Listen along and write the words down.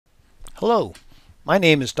Hello, my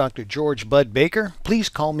name is Dr. George Bud Baker. Please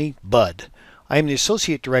call me Bud. I am the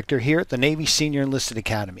Associate Director here at the Navy Senior Enlisted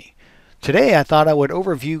Academy. Today I thought I would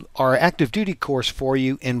overview our active duty course for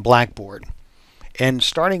you in Blackboard. And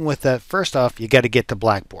starting with first off, you got to get to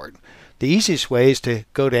Blackboard. The easiest way is to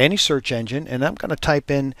go to any search engine, and I'm going to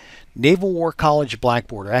type in Naval War College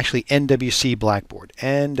Blackboard, or actually NWC Blackboard.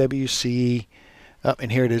 NWC,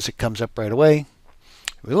 and here it is, it comes up right away.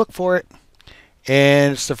 We look for it.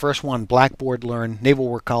 And it's the first one, Blackboard Learn, Naval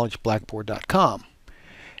War College Blackboard.com.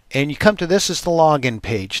 And you come to this as the login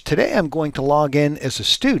page. Today I'm going to log in as a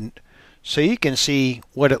student so you can see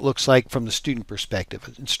what it looks like from the student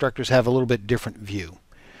perspective. Instructors have a little bit different view.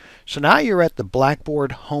 So now you're at the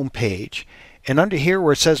Blackboard home page, and under here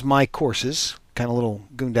where it says My Courses, kind of a little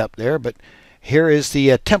gooned up there, but here is the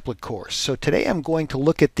template course. So today I'm going to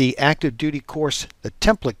look at the active duty course, the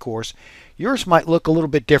template course. Yours might look a little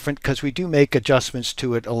bit different because we do make adjustments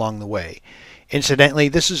to it along the way. Incidentally,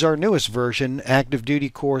 this is our newest version, active duty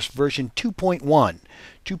course version 2.1.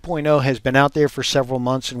 2.0 has been out there for several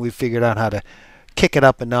months, and we've figured out how to kick it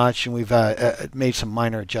up a notch, and we've made some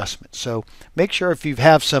minor adjustments. So make sure if you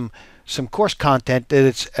have some course content that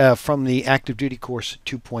it's from the active duty course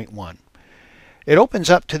 2.1. It opens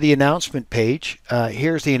up to the announcement page.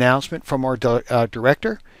 Here's the announcement from our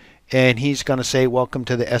director, and he's going to say welcome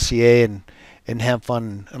to the SEA and have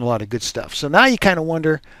fun and a lot of good stuff. So now you kind of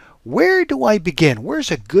wonder, where do I begin? Where's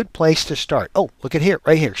a good place to start? Oh, look at here,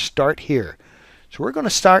 right here, Start Here. So we're going to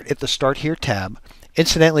start at the Start Here tab.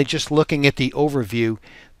 Incidentally, just looking at the overview,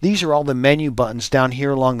 these are all the menu buttons down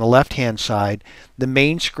here along the left-hand side. The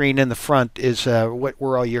main screen in the front is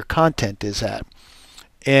where all your content is at.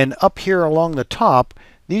 And up here along the top,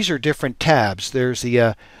 these are different tabs. There's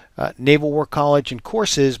the Naval War College and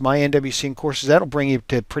courses, my NWC and courses. That'll bring you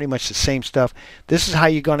to pretty much the same stuff. This is how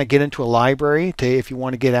you're going to get into a library if you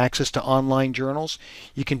want to get access to online journals.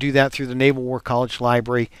 You can do that through the Naval War College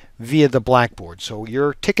Library via the Blackboard. So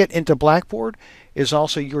your ticket into Blackboard is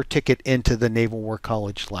also your ticket into the Naval War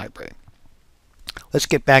College Library. Let's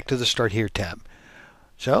get back to the Start Here tab.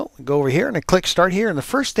 So go over here and I click Start Here, and the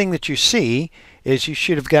first thing that you see is you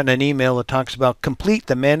should have gotten an email that talks about complete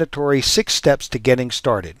the mandatory 6 steps to getting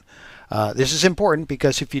started. This is important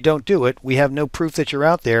because if you don't do it, we have no proof that you're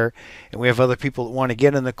out there, and we have other people that want to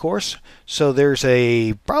get in the course. So there's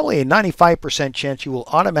probably a 95% chance you will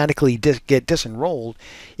automatically get disenrolled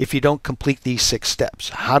if you don't complete these 6 steps.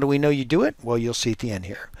 How do we know you do it? Well, you'll see at the end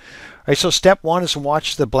here. All right, so step 1 is to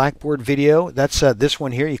watch the Blackboard video. That's this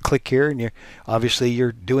one here. You click here, and obviously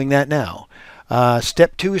you're doing that now.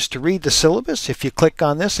 Step 2 is to read the syllabus. If you click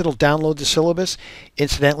on this, it'll download the syllabus.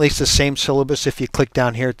 Incidentally, it's the same syllabus if you click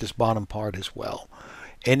down here at this bottom part as well.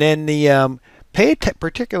 And then pay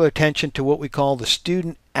particular attention to what we call the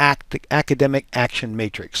Student Academic Action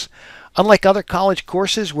Matrix. Unlike other college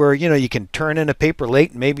courses where you can turn in a paper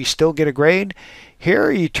late and maybe still get a grade,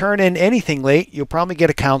 here you turn in anything late, you'll probably get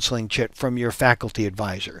a counseling chit from your faculty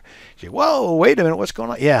advisor. You say, whoa, wait a minute, what's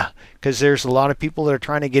going on? Yeah, because there's a lot of people that are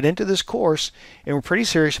trying to get into this course, and we're pretty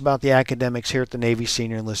serious about the academics here at the Navy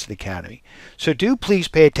Senior Enlisted Academy. So do please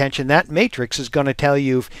pay attention. That matrix is going to tell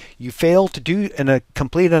you if you fail to do and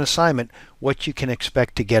complete an assignment, what you can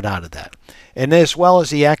expect to get out of that. And as well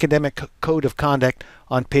as the academic code of conduct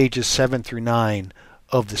on pages 7 through 9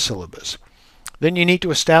 of the syllabus. Then you need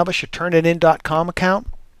to establish a turnitin.com account.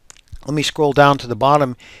 Let me scroll down to the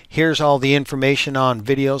bottom. Here's all the information on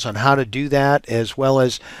videos on how to do that, as well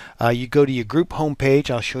as you go to your group homepage.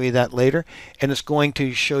 I'll show you that later. And it's going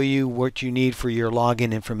to show you what you need for your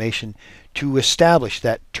login information to establish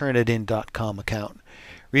that turnitin.com account.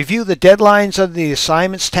 Review the deadlines of the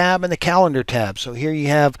Assignments tab and the Calendar tab. So here you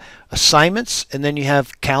have Assignments, and then you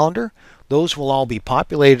have Calendar. Those will all be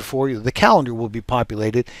populated for you. The calendar will be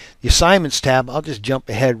populated. The Assignments tab, I'll just jump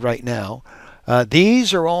ahead right now.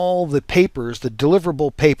 These are all the papers, the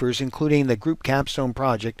deliverable papers, including the group capstone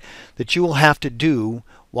project that you will have to do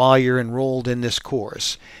while you're enrolled in this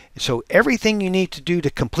course. So everything you need to do to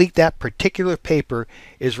complete that particular paper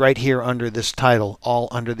is right here under this title, all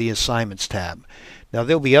under the Assignments tab. Now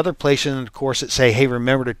there'll be other places in the course that say, hey,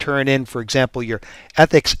 remember to turn in, for example, your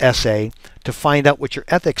ethics essay. To find out what your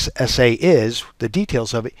ethics essay is, the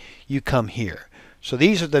details of it, you come here. So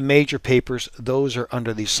these are the major papers. Those are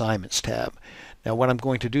under the Assignments tab. Now what I'm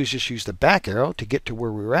going to do is just use the back arrow to get to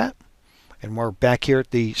where we were at. And we're back here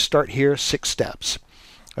at the Start Here 6 steps.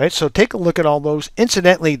 All right, so take a look at all those.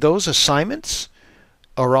 Incidentally, those assignments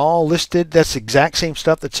are all listed. That's the exact same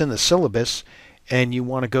stuff that's in the syllabus. And you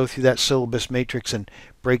want to go through that syllabus matrix and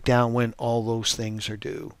break down when all those things are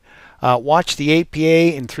due. Watch the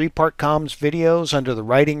APA and 3-part comms videos under the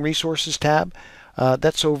Writing Resources tab.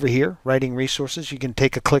 That's over here, writing resources. You can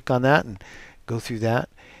take a click on that and go through that.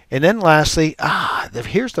 And then lastly,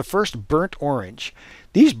 here's the first burnt orange.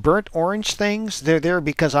 These burnt orange things, they're there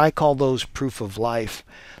because I call those proof of life.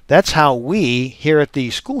 That's how we here at the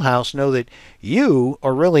schoolhouse know that you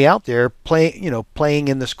are really out there playing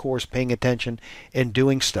in this course, paying attention and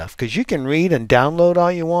doing stuff. Because you can read and download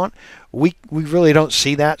all you want. We really don't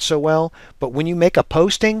see that so well. But when you make a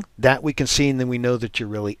posting, that we can see, and then we know that you're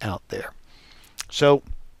really out there. So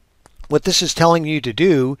what this is telling you to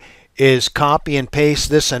do is copy and paste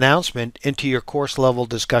this announcement into your course level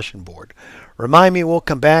discussion board. Remind me, we'll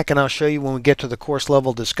come back and I'll show you when we get to the course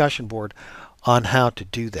level discussion board on how to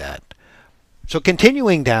do that. So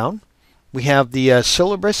continuing down, we have the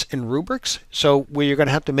syllabus and rubrics. So where you're going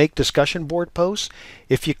to have to make discussion board posts.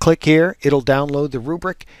 If you click here, it'll download the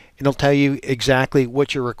rubric. It'll tell you exactly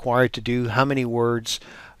what you're required to do, how many words,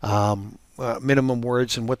 minimum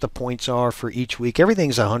words, and what the points are for each week.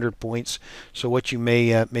 Everything's 100 points, so what you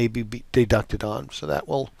may be deducted on. So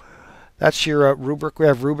that's your rubric. We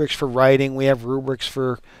have rubrics for writing, we have rubrics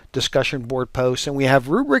for discussion board posts, and we have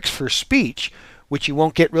rubrics for speech, which you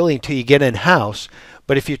won't get really until you get in-house.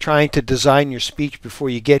 But if you're trying to design your speech before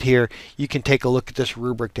you get here, you can take a look at this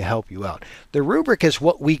rubric to help you out. The rubric is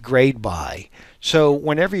what we grade by. So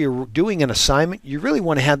whenever you're doing an assignment, you really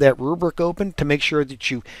want to have that rubric open to make sure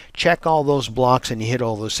that you check all those blocks and you hit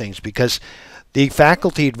all those things, because the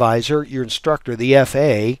faculty advisor, your instructor, the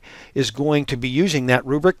FA, is going to be using that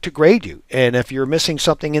rubric to grade you. And if you're missing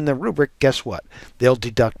something in the rubric, guess what? They'll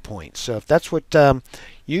deduct points. So if that's what,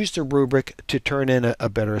 use the rubric to turn in a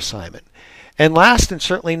better assignment. And last and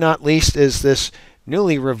certainly not least is this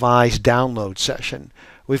newly revised download session.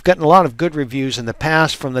 We've gotten a lot of good reviews in the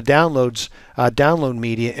past from the download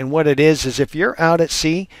media, and what it is if you're out at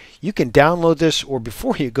sea, you can download this, or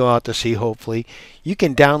before you go out to sea, hopefully, you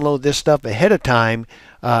can download this stuff ahead of time,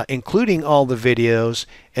 including all the videos,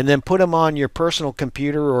 and then put them on your personal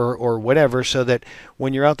computer or whatever, so that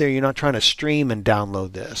when you're out there, you're not trying to stream and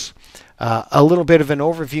download this. A little bit of an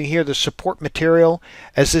overview here. The support material,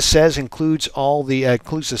 as this says, includes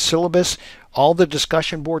the syllabus, all the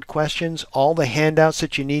discussion board questions, all the handouts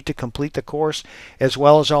that you need to complete the course, as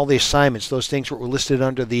well as all the assignments, those things that were listed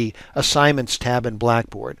under the assignments tab in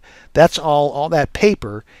Blackboard. That's all that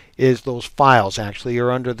paper is, those files actually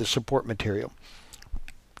are under the support material.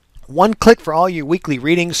 One click for all your weekly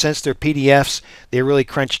readings. Since they're PDFs, they really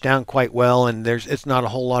crunch down quite well, and it's not a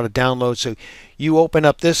whole lot of download. So you open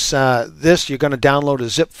up this, you're going to download a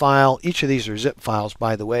zip file. Each of these are zip files,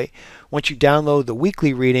 by the way. Once you download the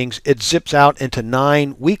weekly readings, it zips out into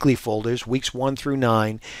 9 weekly folders, weeks 1 through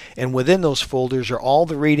 9, and within those folders are all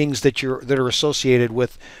the readings that are associated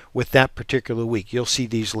with that particular week. You'll see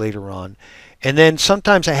these later on. And then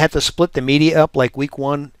sometimes I had to split the media up, like week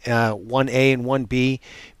 1, 1A and 1B,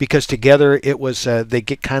 because together it was they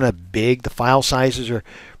get kind of big. The file sizes are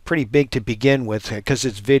pretty big to begin with because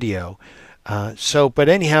it's video. But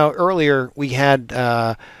anyhow, earlier we had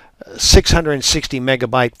 660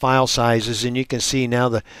 megabyte file sizes, and you can see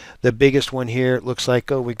now the biggest one here, it looks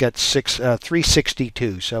like, we've got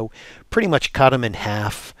 362. So pretty much cut them in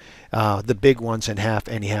half. The big ones in half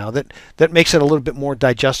anyhow. That makes it a little bit more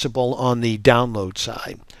digestible on the download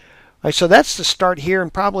side. All right, so that's the start here,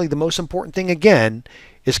 and probably the most important thing again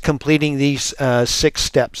is completing these 6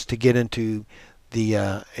 steps to get into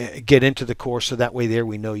the course, so that way there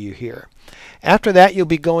we know you're here. After that, you'll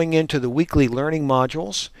be going into the weekly learning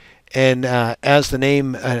modules, and as the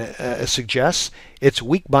name suggests, it's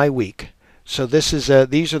week by week. So this is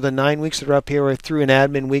these are the 9 weeks that are up here. I threw an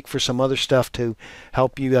admin week for some other stuff to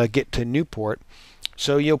help you get to Newport.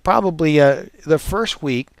 So you'll probably, the first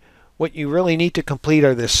week, what you really need to complete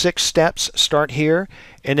are the 6 steps. Start here,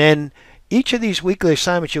 and then each of these weekly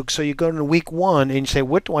assignments, so you go to week 1 and you say,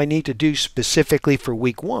 what do I need to do specifically for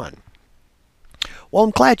week 1? Well,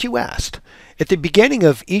 I'm glad you asked. At the beginning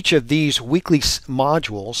of each of these weekly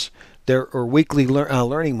modules, or weekly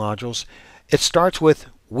learning modules, it starts with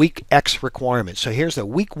week X requirements. So here's the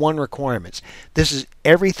week 1 requirements. This is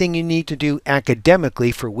everything you need to do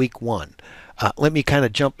academically for week 1. Let me kind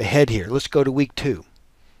of jump ahead here. Let's go to week 2.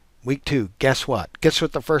 Week 2, guess what? Guess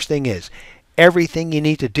what the first thing is? Everything you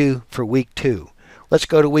need to do for week 2. Let's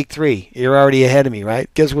go to week 3. You're already ahead of me, right?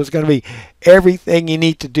 Guess what's going to be everything you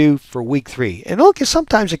need to do for week 3. And look,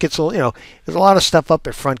 sometimes it gets a little, there's a lot of stuff up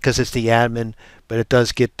at front because it's the admin, but it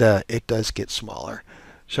does get smaller.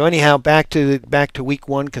 So anyhow, back to week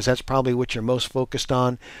 1, because that's probably what you're most focused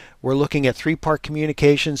on. We're looking at 3-part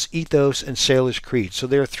communications, ethos, and sailor's creed. So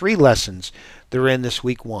there are 3 lessons that are in this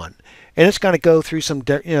week 1, and it's going to go through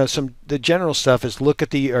the general stuff is look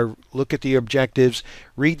at the objectives,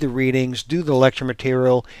 read the readings, do the lecture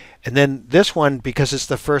material, and then this one, because it's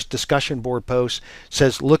the first discussion board post,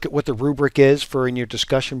 says look at what the rubric is for in your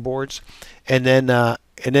discussion boards, and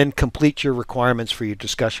then complete your requirements for your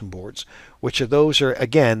discussion boards, which of those are,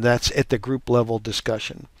 again, that's at the group level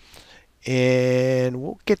discussion. And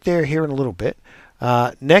we'll get there here in a little bit.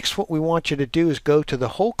 Next, what we want you to do is go to the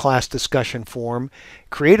whole class discussion forum,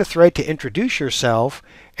 create a thread to introduce yourself,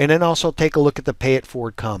 and then also take a look at the pay it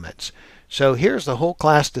forward comments. So here's the whole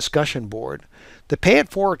class discussion board. The pay it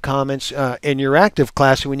forward comments in your active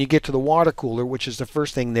class, when you get to the water cooler, which is the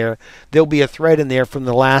first thing there, there'll be a thread in there from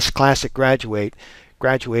the last class that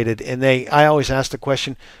graduated, and I always ask the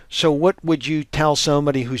question, so what would you tell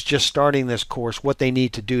somebody who's just starting this course what they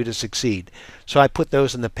need to do to succeed? So I put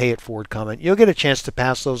those in the pay it forward comment. You'll get a chance to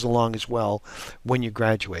pass those along as well when you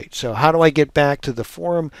graduate. So how do I get back to the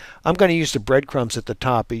forum? I'm going to use the breadcrumbs at the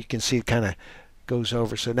top, but you can see it kind of goes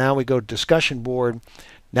over. So now we go to discussion board.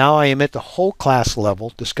 Now I am at the whole class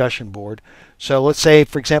level discussion board. So let's say,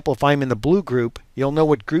 for example, if I'm in the blue group, you'll know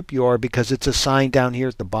what group you are because it's assigned down here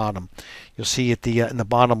at the bottom. You'll see at the in the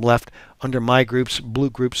bottom left under my groups, blue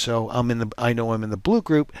group. So I know I'm in the blue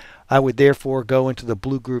group. I would therefore go into the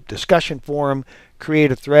blue group discussion forum,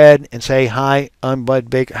 create a thread, and say, "Hi, I'm Bud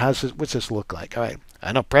Baker. What's this look like?" All right,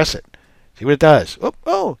 I don't press it. See what it does.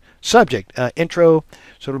 Oh, subject intro.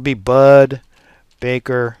 So it'll be Bud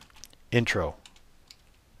Baker intro.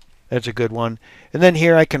 That's a good one. And then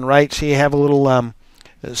here I can write, see I have a little,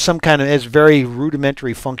 some kind of, it's very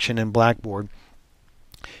rudimentary function in Blackboard.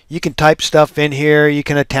 You can type stuff in here, you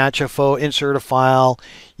can attach a photo, insert a file,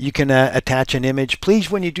 you can attach an image. Please,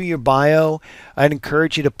 when you do your bio, I'd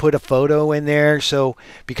encourage you to put a photo in there. So,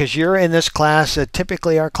 because you're in this class,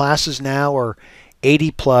 typically our classes now are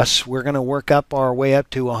 80 plus. We're going to work up our way up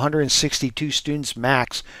to 162 students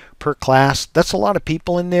max per class. That's a lot of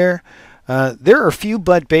people in there. There are a few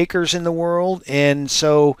Bud Bakers in the world, and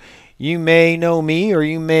so you may know me or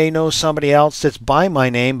you may know somebody else that's by my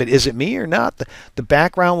name, but is it me or not? The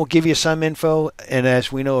background will give you some info, and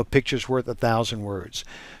as we know, a picture's worth 1,000 words.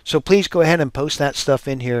 So please go ahead and post that stuff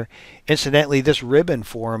in here. Incidentally, this ribbon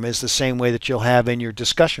forum is the same way that you'll have in your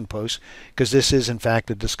discussion posts, because this is in fact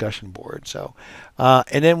a discussion board. So,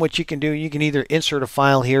 and then what you can do, you can either insert a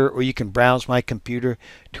file here or you can browse my computer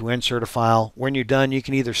to insert a file. When you're done, you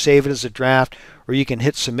can either save it as a draft or you can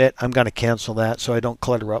hit submit. I'm going to cancel that so I don't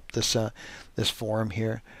clutter up this this forum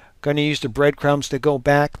here. I'm going to use the breadcrumbs to go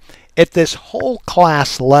back. At this whole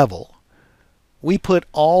class level, we put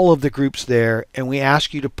all of the groups there, and we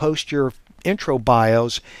ask you to post your intro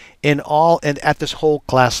bios at this whole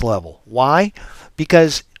class level. Why?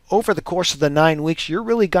 Because over the course of the 9 weeks, you're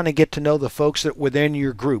really going to get to know the folks that within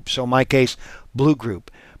your group. So in my case, blue group.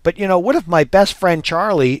 But what if my best friend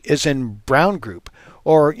Charlie is in brown group,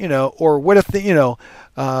 or what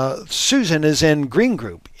if Susan is in green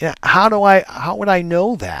group? How would I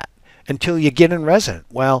know that until you get in resident?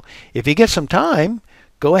 Well, if you get some time,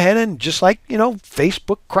 go ahead and just like,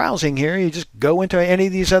 Facebook browsing here, you just go into any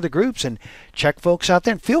of these other groups and check folks out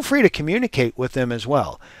there. And feel free to communicate with them as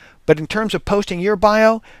well. But in terms of posting your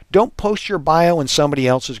bio, don't post your bio in somebody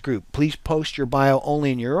else's group. Please post your bio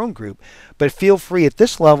only in your own group. But feel free at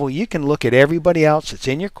this level, you can look at everybody else that's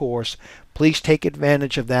in your course. Please take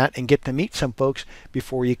advantage of that and get to meet some folks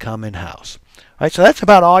before you come in-house. All right, so that's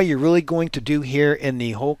about all you're really going to do here in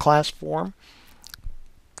the whole class forum.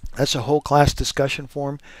 That's a whole class discussion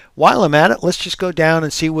forum. While I'm at it, let's just go down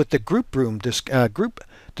and see what the group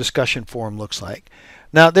discussion forum looks like.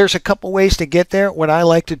 Now, there's a couple ways to get there. What I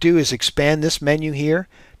like to do is expand this menu here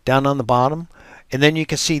down on the bottom, and then you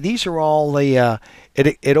can see these are all the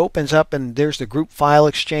it opens up, and there's the group file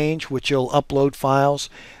exchange, which you'll upload files.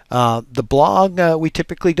 The blog, we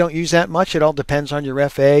typically don't use that much. It all depends on your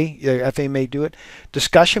FA. Your FA may do it.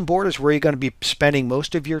 Discussion board is where you're going to be spending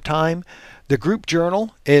most of your time. The group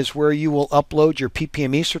journal is where you will upload your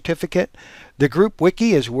PPME certificate. The group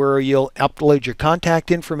wiki is where you'll upload your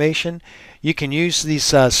contact information. You can use these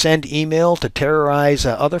send email to terrorize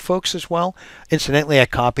other folks as well. Incidentally, I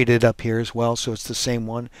copied it up here as well, so it's the same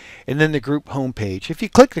one. And then the group homepage. If you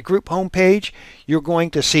click the group homepage, you're going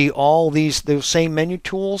to see all those same menu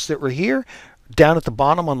tools that were here down at the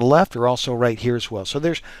bottom on the left are also right here as well. So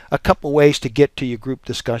there's a couple ways to get to your group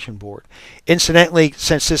discussion board. Incidentally,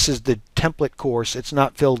 since this is the template course, it's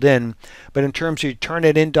not filled in, but in terms of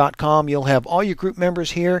turnitin.com, you'll have all your group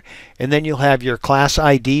members here, and then you'll have your class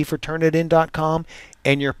ID for turnitin.com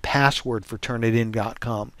and your password for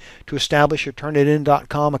turnitin.com. To establish your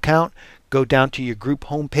turnitin.com account, go down to your group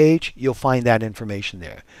homepage. You'll find that information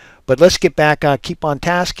there. But let's get back, keep on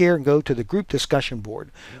task here and go to the group discussion board.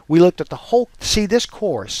 We looked at the whole, see, this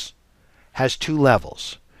course has two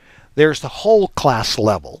levels. There's the whole class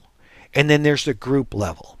level, and then there's the group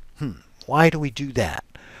level. Why do we do that?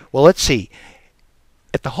 Well, let's see.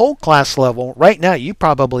 At the whole class level, right now you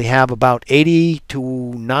probably have about 80 to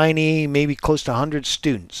 90, maybe close to 100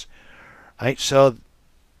 students. Right? So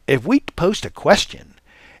if we post a question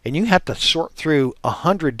and you have to sort through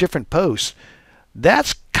 100 different posts,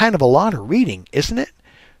 that's kind of a lot of reading, isn't it?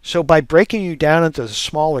 So by breaking you down into the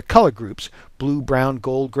smaller color groups, blue, brown,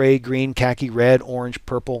 gold, gray, green, khaki, red, orange,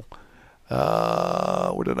 purple,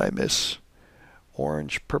 what did I miss?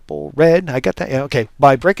 Orange, purple, red. I got that. Yeah, okay.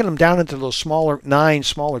 By breaking them down into those nine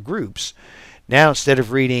smaller groups, now instead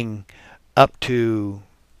of reading up to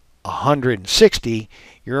 160,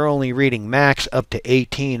 you're only reading max up to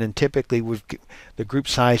 18, and typically the group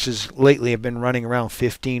sizes lately have been running around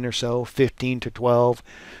 15 or so, 15 to 12.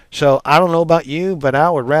 So I don't know about you, but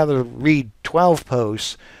I would rather read 12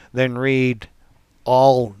 posts than read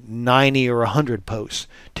all 90 or 100 posts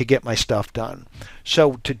to get my stuff done.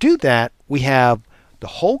 So to do that, we have the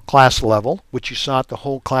whole class level, which you saw at the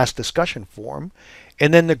whole class discussion forum,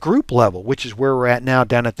 and then the group level, which is where we're at now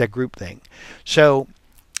down at that group thing. So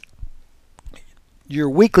your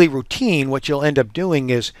weekly routine, what you'll end up doing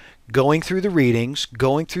is going through the readings,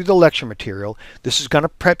 going through the lecture material. This is going to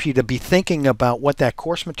prep you to be thinking about what that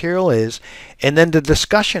course material is. And then the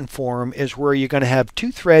discussion forum is where you're going to have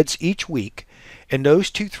 2 threads each week. And those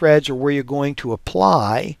 2 threads are where you're going to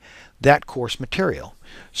apply that course material.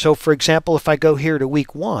 So for example, if I go here to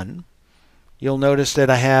week 1, you'll notice that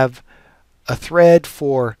I have a thread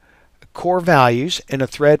for core values and a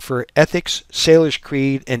thread for ethics, sailor's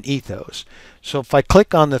creed, and ethos. So if I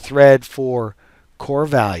click on the thread for core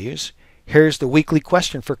values, here's the weekly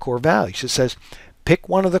question for core values. It says, pick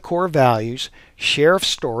one of the core values, share a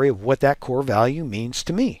story of what that core value means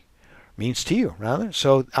to me, means to you, rather.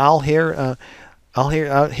 So I'll hit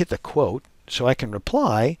the quote so I can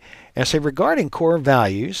reply and say regarding core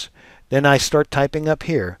values. Then I start typing up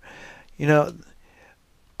here. You know,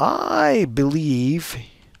 I believe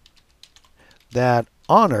that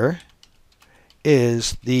honor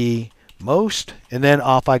is the most, and then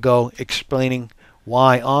off I go explaining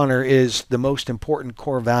why honor is the most important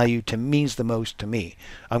core value means the most to me.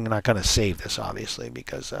 I'm not going to save this obviously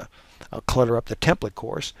because I'll clutter up the template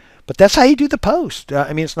course, but that's how you do the post.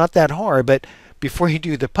 I mean, it's not that hard, but before you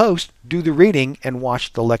do the post, do the reading and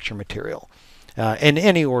watch the lecture material in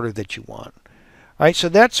any order that you want. All right, so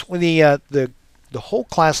that's the whole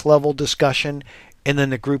class level discussion and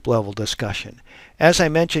then the group level discussion. As I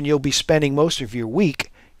mentioned, you'll be spending most of your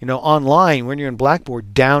week, you know, online when you're in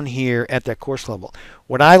Blackboard down here at that course level.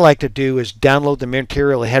 What I like to do is download the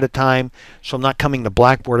material ahead of time so I'm not coming to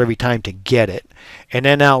Blackboard every time to get it. And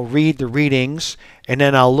then I'll read the readings, and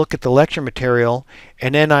then I'll look at the lecture material,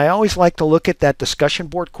 and then I always like to look at that discussion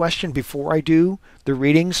board question before I do the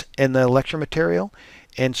readings and the lecture material.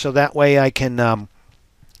 And so that way I can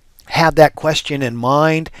have that question in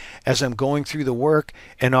mind as I'm going through the work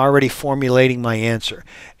and already formulating my answer.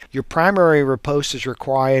 Your primary repost is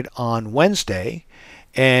required on Wednesday,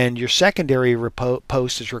 and your secondary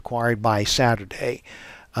post is required by Saturday.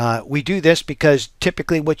 We do this because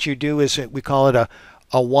typically what you do is we call it a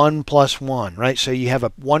 1+1, right? So you have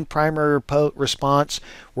one primary response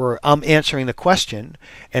where I'm answering the question,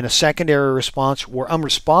 and a secondary response where I'm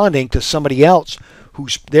responding to somebody else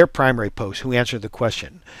who's their primary post who answered the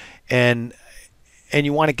question. And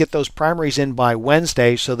you want to get those primaries in by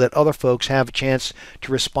Wednesday so that other folks have a chance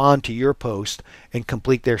to respond to your post and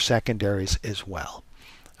complete their secondaries as well.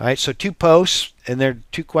 All right, so 2 posts and they're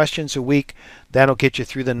 2 questions a week. That'll get you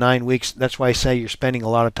through the 9 weeks. That's why I say you're spending a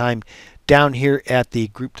lot of time down here at the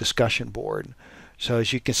group discussion board. So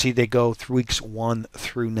as you can see, they go through weeks 1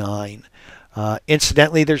 through 9.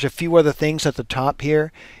 Incidentally, there's a few other things at the top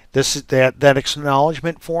here. This is that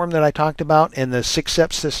acknowledgement form that I talked about and the 6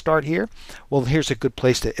 steps to start here. Well, here's a good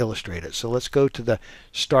place to illustrate it. So let's go to the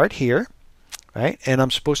start here, right? And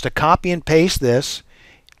I'm supposed to copy and paste this.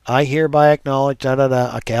 I hereby acknowledge, da da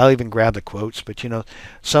da. Okay, I'll even grab the quotes, but you know,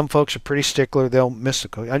 some folks are pretty stickler. They'll miss the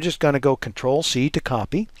quote. I'm just going to go Control-C to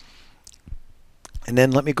copy. And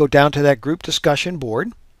then let me go down to that group discussion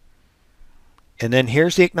board. And then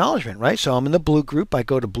here's the acknowledgement, right? So I'm in the blue group. I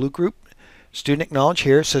go to blue group, student acknowledge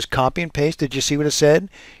here. It says copy and paste. Did you see what it said?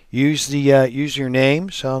 Use the use your name.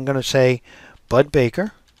 So I'm going to say Bud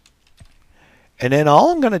Baker. And then all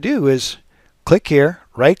I'm going to do is click here,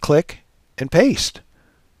 right click, and paste.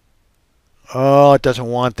 Oh, it doesn't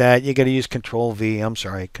want that. You got to use Control V. I'm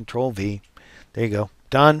sorry, Control V. There you go.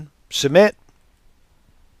 Done. Submit.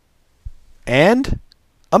 And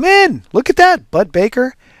I'm in. Look at that, Bud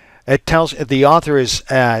Baker. It tells the author is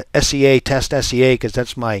SEA, test SEA, because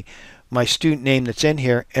that's my student name that's in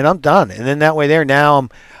here, and I'm done. And then that way there, now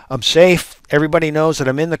I'm safe. Everybody knows that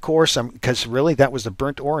I'm in the course. Because really that was the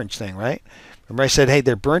burnt orange thing, right? Remember I said, hey,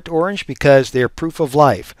 they're burnt orange because they're proof of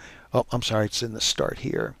life. Oh, I'm sorry, it's in the start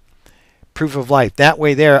here. Proof of life. That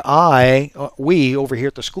way there, we over here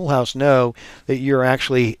at the schoolhouse know that you're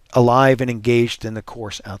actually alive and engaged in the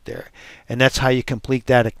course out there. And that's how you complete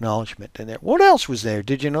that acknowledgement in there. What else was there?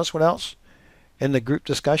 Did you notice what else? In the group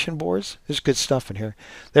discussion boards? There's good stuff in here.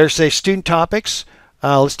 There's say student topics.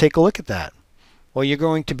 Let's take a look at that. Well, you're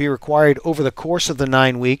going to be required over the course of the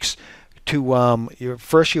 9 weeks to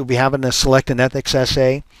first you'll be having to select an ethics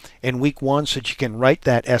essay in week 1 so that you can write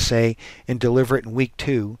that essay and deliver it in week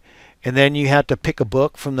 2. And then you have to pick a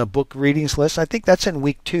book from the book readings list. I think that's in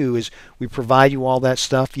week 2 is we provide you all that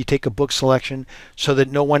stuff. You take a book selection so that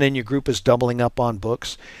no one in your group is doubling up on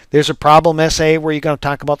books. There's a problem essay where you're going to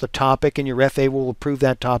talk about the topic and your FA will approve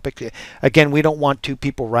that topic. Again, we don't want 2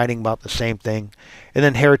 people writing about the same thing. And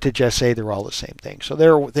then heritage essay, they're all the same thing. So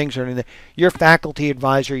there are things that are in there. Your faculty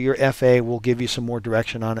advisor, your FA will give you some more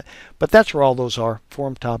direction on it. But that's where all those are,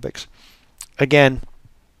 forum topics. Again,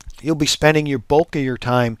 you'll be spending your bulk of your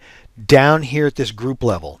time down here at this group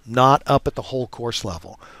level, not up at the whole course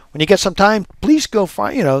level. When you get some time, please go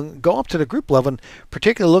go up to the group level and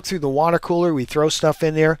particularly look through the water cooler. We throw stuff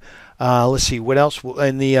in there. Let's see what else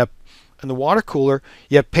in the water cooler.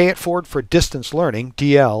 You have pay it forward for distance learning,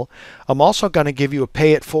 DL. I'm also going to give you a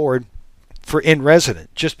pay it forward for in resident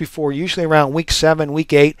just before, usually around week 7,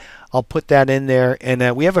 week 8. I'll put that in there.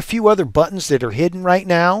 And we have a few other buttons that are hidden right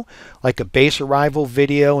now, like a base arrival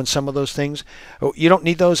video and some of those things. You don't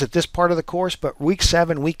need those at this part of the course, but week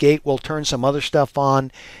 7, week 8, we'll turn some other stuff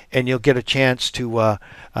on, and you'll get a chance to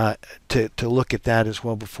look at that as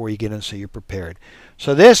well before you get in, so you're prepared.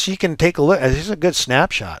 So this, you can take a look. This is a good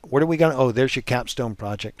snapshot. What are we going to? Oh, there's your capstone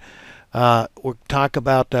project. We'll talk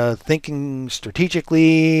about thinking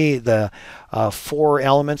strategically, the 4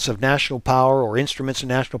 elements of national power or instruments of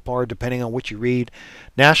national power, depending on what you read.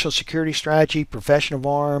 National security strategy, profession of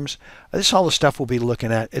arms. This is all the stuff we'll be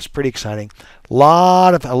looking at. It's pretty exciting. A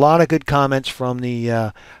lot of good comments from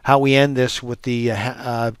the how we end this with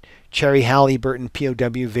the Cherry Halliburton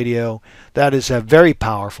POW video. That is very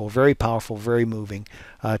powerful, very moving.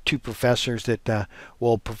 2 professors that,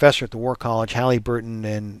 well, professor at the War College, Halliburton,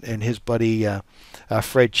 and his buddy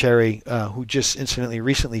Fred Cherry, who just incidentally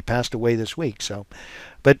recently passed away this week. So,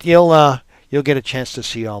 but you'll get a chance to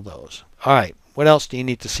see all those. All right, what else do you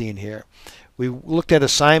need to see in here? We looked at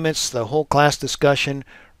assignments, the whole class discussion,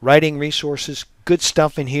 writing resources, good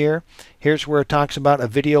stuff in here. Here's where it talks about a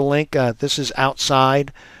video link. This is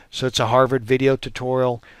outside, so it's a Harvard video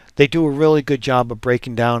tutorial. They do a really good job of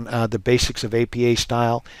breaking down the basics of APA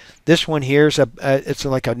style. This one here is it's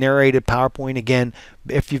like a narrated PowerPoint. Again,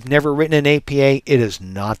 if you've never written an APA, it is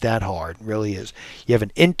not that hard. It really is. You have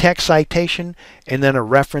an in-text citation and then a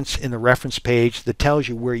reference in the reference page that tells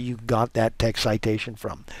you where you got that text citation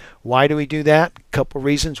from. Why do we do that? A couple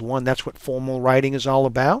reasons. One, that's what formal writing is all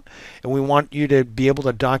about. And we want you to be able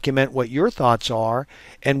to document what your thoughts are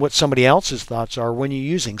and what somebody else's thoughts are when you're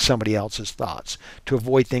using somebody else's thoughts to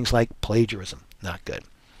avoid things like plagiarism. Not good.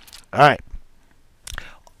 All right.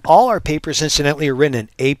 All our papers, incidentally, are written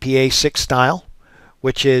in APA 6 style,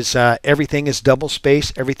 which is everything is double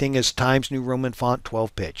space, everything is Times New Roman font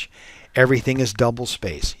 12 pitch. Everything is double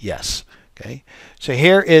space, yes. Okay. So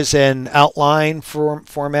here is an outline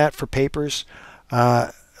format for papers.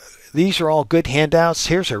 These are all good handouts.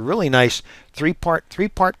 Here's a really nice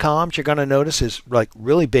three-part columns. You're going to notice is like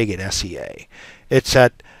really big at SEA. It's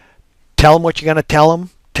at tell them what you're going to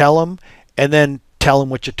tell them, and then tell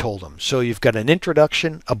them what you told them. So you've got an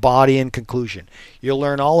introduction, a body, and conclusion. You'll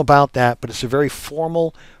learn all about that, but it's a very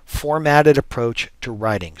formal, formatted approach to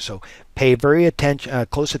writing. So pay very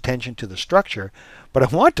close attention to the structure. But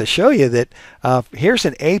I want to show you that here's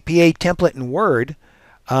an APA template in Word.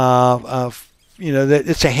 That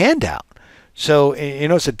it's a handout. So you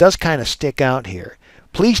notice it does kind of stick out here.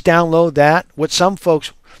 Please download that. What some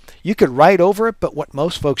folks, You could write over it, but what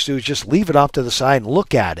most folks do is just leave it off to the side and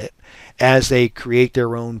look at it as they create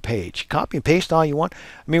their own page. Copy and paste all you want.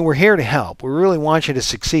 I mean, we're here to help. We really want you to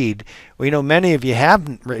succeed. We know many of you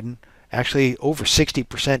haven't written. Actually, over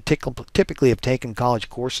 60% typically have taken college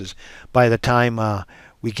courses by the time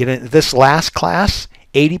we get into this last class.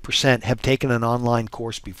 80% have taken an online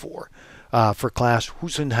course before for class.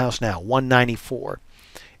 Who's in the house now? 194.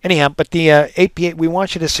 Anyhow, but the APA, we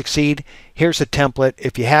want you to succeed. Here's a template.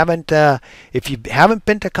 If you haven't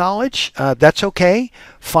been to college, that's okay.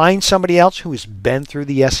 Find somebody else who has been through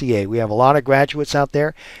the SEA. We have a lot of graduates out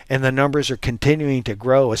there, and the numbers are continuing to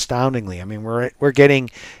grow astoundingly. I mean, we're getting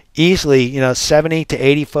easily 70 to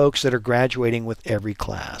 80 folks that are graduating with every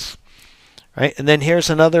class. Right, and then here's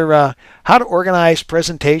another how to organize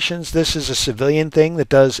presentations. This is a civilian thing that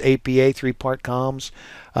does APA 3-part comms.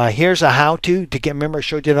 Here's a how-to get. Remember, I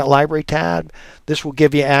showed you that library tab. This will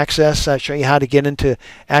give you access. Show you how to get into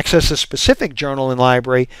access a specific journal in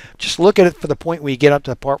library. Just look at it for the point where you get up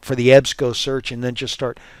to the part for the EBSCO search, and then just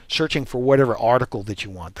start searching for whatever article that you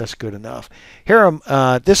want. That's good enough. Here,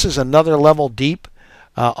 this is another level deep.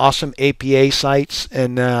 Awesome APA sites,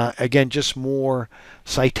 and again, just more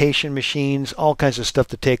citation machines, all kinds of stuff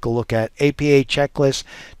to take a look at. APA checklist,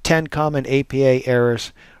 10 common APA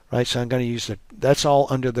errors, right? So I'm going to use that's all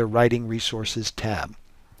under the Writing Resources tab.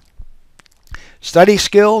 Study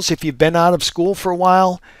skills, if you've been out of school for a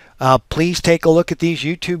while, please take a look at these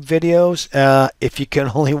YouTube videos. If you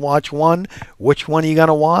can only watch one, which one are you going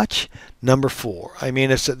to watch? Number 4. I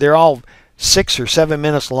mean, they're all 6 or 7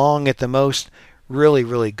 minutes long at the most. Really,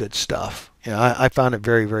 really good stuff. I found it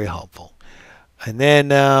very, very helpful. And then,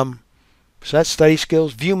 so that's study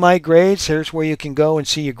skills. View my grades. Here's where you can go and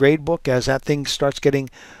see your grade book as that thing starts getting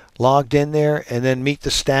logged in there. And then meet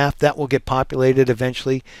the staff. That will get populated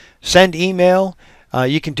eventually. Send email.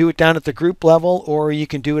 You can do it down at the group level, or you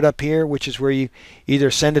can do it up here, which is where you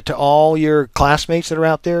either send it to all your classmates that are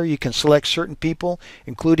out there. You can select certain people,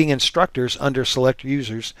 including instructors, under select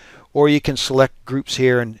users, or you can select groups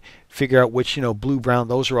here and figure out which, blue, brown,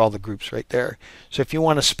 those are all the groups right there. So if you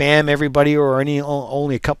want to spam everybody or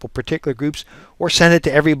only a couple particular groups, or send it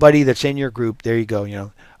to everybody that's in your group, there you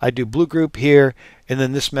go. I do blue group here, and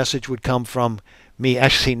then this message would come from me.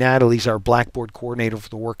 Actually, Natalie's our Blackboard coordinator for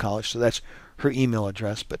the War College, so that's her email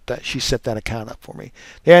address, but she set that account up for me.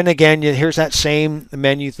 And again, here's that same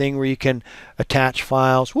menu thing where you can attach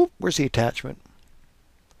files. Whoop, where's the attachment?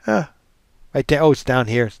 Right there. Oh, it's down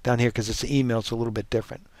here. It's down here because it's an email. It's a little bit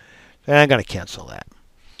different. And I'm going to cancel that.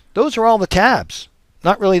 Those are all the tabs.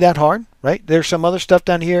 Not really that hard, right? There's some other stuff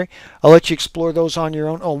down here. I'll let you explore those on your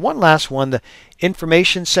own. Oh, one last one, the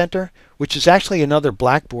Information Center, which is actually another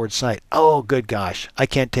Blackboard site. Oh, good gosh. I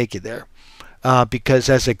can't take you there because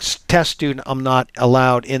as a test student, I'm not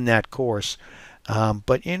allowed in that course.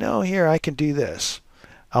 But here I can do this.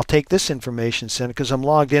 I'll take this Information Center because I'm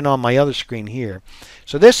logged in on my other screen here.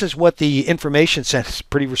 So this is what the Information Center is.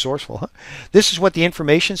 Pretty resourceful, huh? This is what the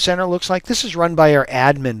Information Center looks like. This is run by our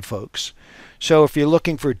admin folks. So if you're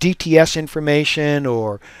looking for DTS information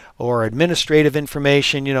or administrative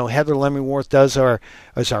information, Heather Lemingworth does our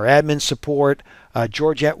admin support.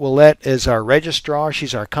 Georgette Willette is our registrar.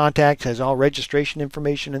 She's our contact, has all registration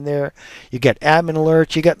information in there. You get admin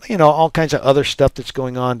alerts. You got, all kinds of other stuff that's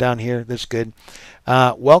going on down here. That's good.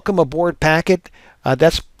 Welcome aboard packet.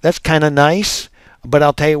 That's kind of nice. But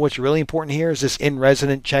I'll tell you what's really important here is this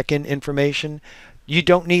in-resident check-in information. You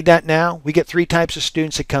don't need that now. We get 3 types of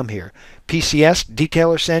students that come here. PCS,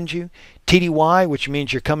 detailer sends you. TDY, which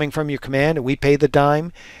means you're coming from your command and we pay the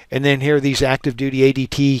dime. And then here are these active duty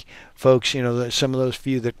ADT folks, some of those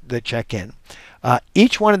few that check in.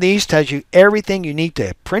 Each one of these tells you everything you need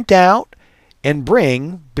to print out and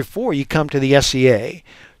bring before you come to the SEA.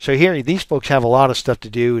 So here, these folks have a lot of stuff to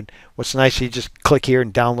do. And what's nice, you just click here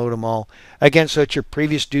and download them all. Again, so it's your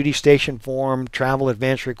previous duty station form, travel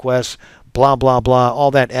advance requests, blah, blah, blah, all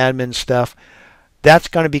that admin stuff. That's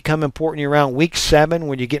going to become important around week 7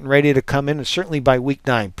 when you're getting ready to come in, and certainly by week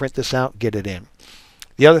 9. Print this out, get it in.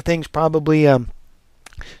 The other things probably,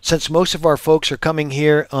 since most of our folks are coming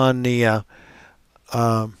here on the,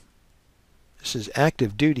 this is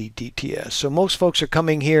active duty DTS. So most folks are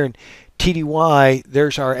coming here in TDY.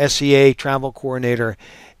 There's our SEA travel coordinator,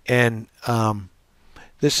 and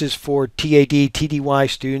this is for TAD, TDY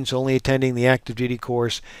students only attending the active duty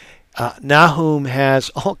course. Nahum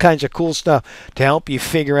has all kinds of cool stuff to help you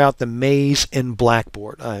figure out the maze in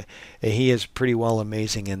Blackboard. He is pretty well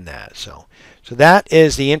amazing in that. So that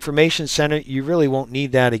is the Information Center. You really won't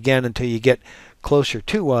need that again until you get closer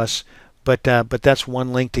to us. But that's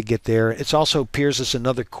one link to get there. It also appears as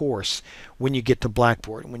another course when you get to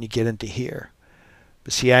Blackboard, when you get into here.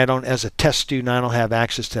 But see, I don't, as a test student, I don't have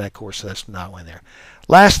access to that course, so that's not in there.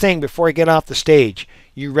 Last thing before I get off the stage,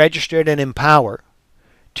 you registered in Empower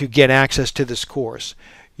to get access to this course.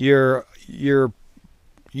 Your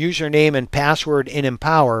username and password in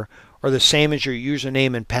Empower are the same as your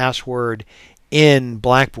username and password in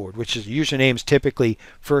Blackboard, which is username is typically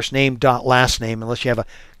first name dot last name, unless you have a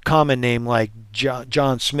common name like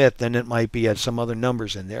John Smith, then it might be some other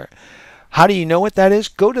numbers in there. How do you know what that is?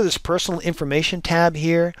 Go to this personal information tab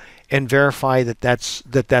here and verify that that's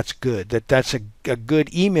good, that's a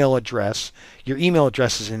good email address. Your email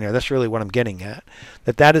address is in there. That's really what I'm getting at.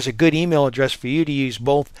 That is a good email address for you to use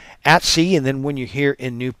both at sea and then when you're here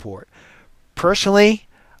in Newport. Personally,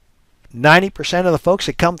 90% of the folks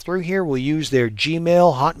that come through here will use their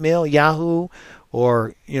Gmail, Hotmail, Yahoo,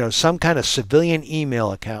 or some kind of civilian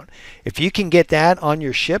email account. If you can get that on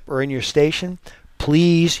your ship or in your station,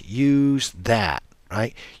 please use that.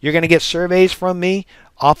 Right? You're going to get surveys from me.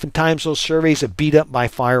 Oftentimes those surveys are beat up by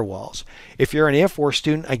firewalls. If you're an Air Force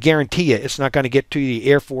student, I guarantee you it's not going to get to the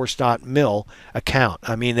airforce.mil account.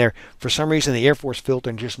 I mean, for some reason the Air Force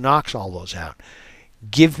filter just knocks all those out.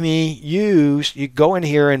 You go in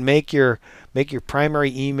here and make your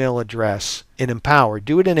primary email address in Empower.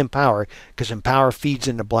 Do it in Empower because Empower feeds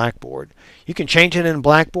into Blackboard. You can change it in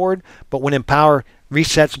Blackboard, but when Empower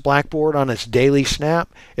resets Blackboard on its daily snap,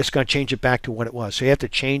 it's going to change it back to what it was. So you have to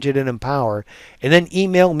change it in Empower and then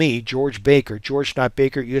email me, George Baker,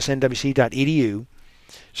 george.baker@usnwc.edu,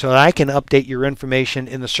 so that I can update your information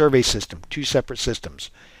in the survey system, 2 separate systems.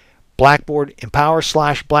 Blackboard,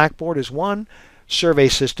 Empower/Blackboard is one, survey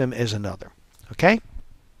system is another. Okay?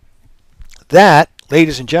 That,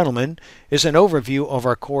 ladies and gentlemen, is an overview of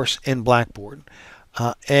our course in Blackboard.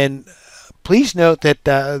 And please note that,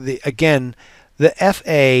 again, the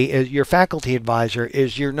FA, your faculty advisor,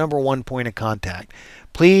 is your #1 point of contact.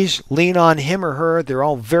 Please lean on him or her. They're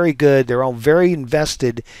all very good. They're all very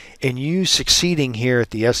invested in you succeeding here at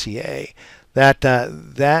the SCA.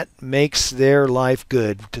 That makes their life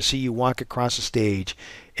good to see you walk across the stage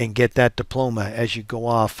and get that diploma as you go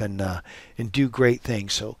off and do great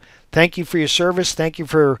things. So thank you for your service. Thank you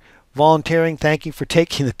for volunteering. Thank you for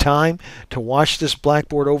taking the time to watch this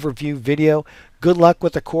Blackboard overview video. Good luck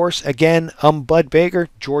with the course. Again, I'm Bud Baker,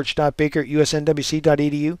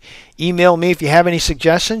 george.baker@usnwc.edu. Email me if you have any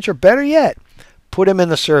suggestions, or better yet, put them in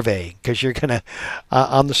the survey, because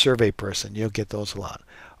I'm the survey person. You'll get those a lot.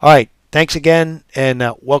 All right. Thanks again, and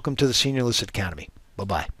welcome to the Senior Enlisted Academy.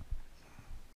 Bye-bye.